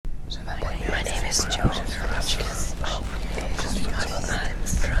Graduate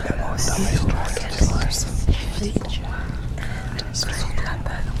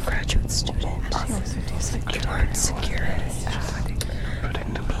student, towards security,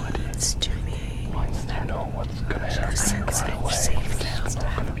 predictability. It's to me. Once you know what's gonna happen right away, it's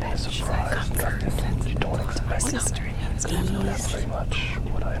not gonna be a surprise. You don't expect it. That's very much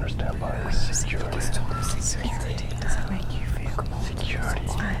what I understand by security. Security doesn't make you feel security.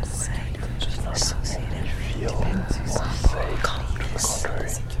 Just not make you feel safe. To the contrary.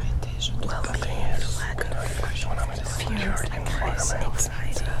 The thing is, when I'm in a security environment,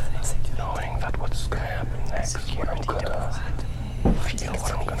 knowing that what's gonna happen next, what I'm gonna feel,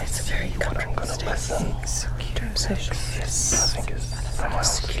 what I'm gonna see, what I'm gonna listen, I think is somehow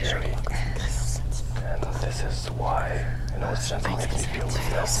scary. And this is why, in a sense, it makes me feel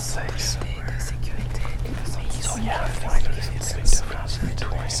safe. So yeah, I think there's a big difference between the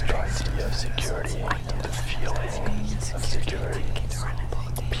idea of security and the feeling of security.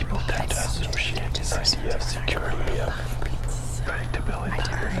 People tend to associate this idea of security, of predictability, with a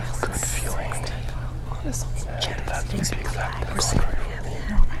good feeling. And that would be exactly the contrary for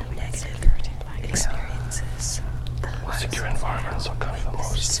me. Secure environments are kind of the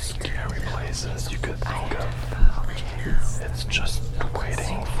most scary places you could think of. It's just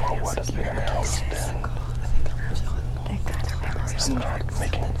waiting for what has been announced and not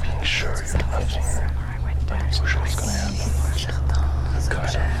being sure nothing unusual is going to happen. The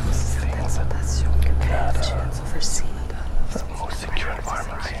kind of things that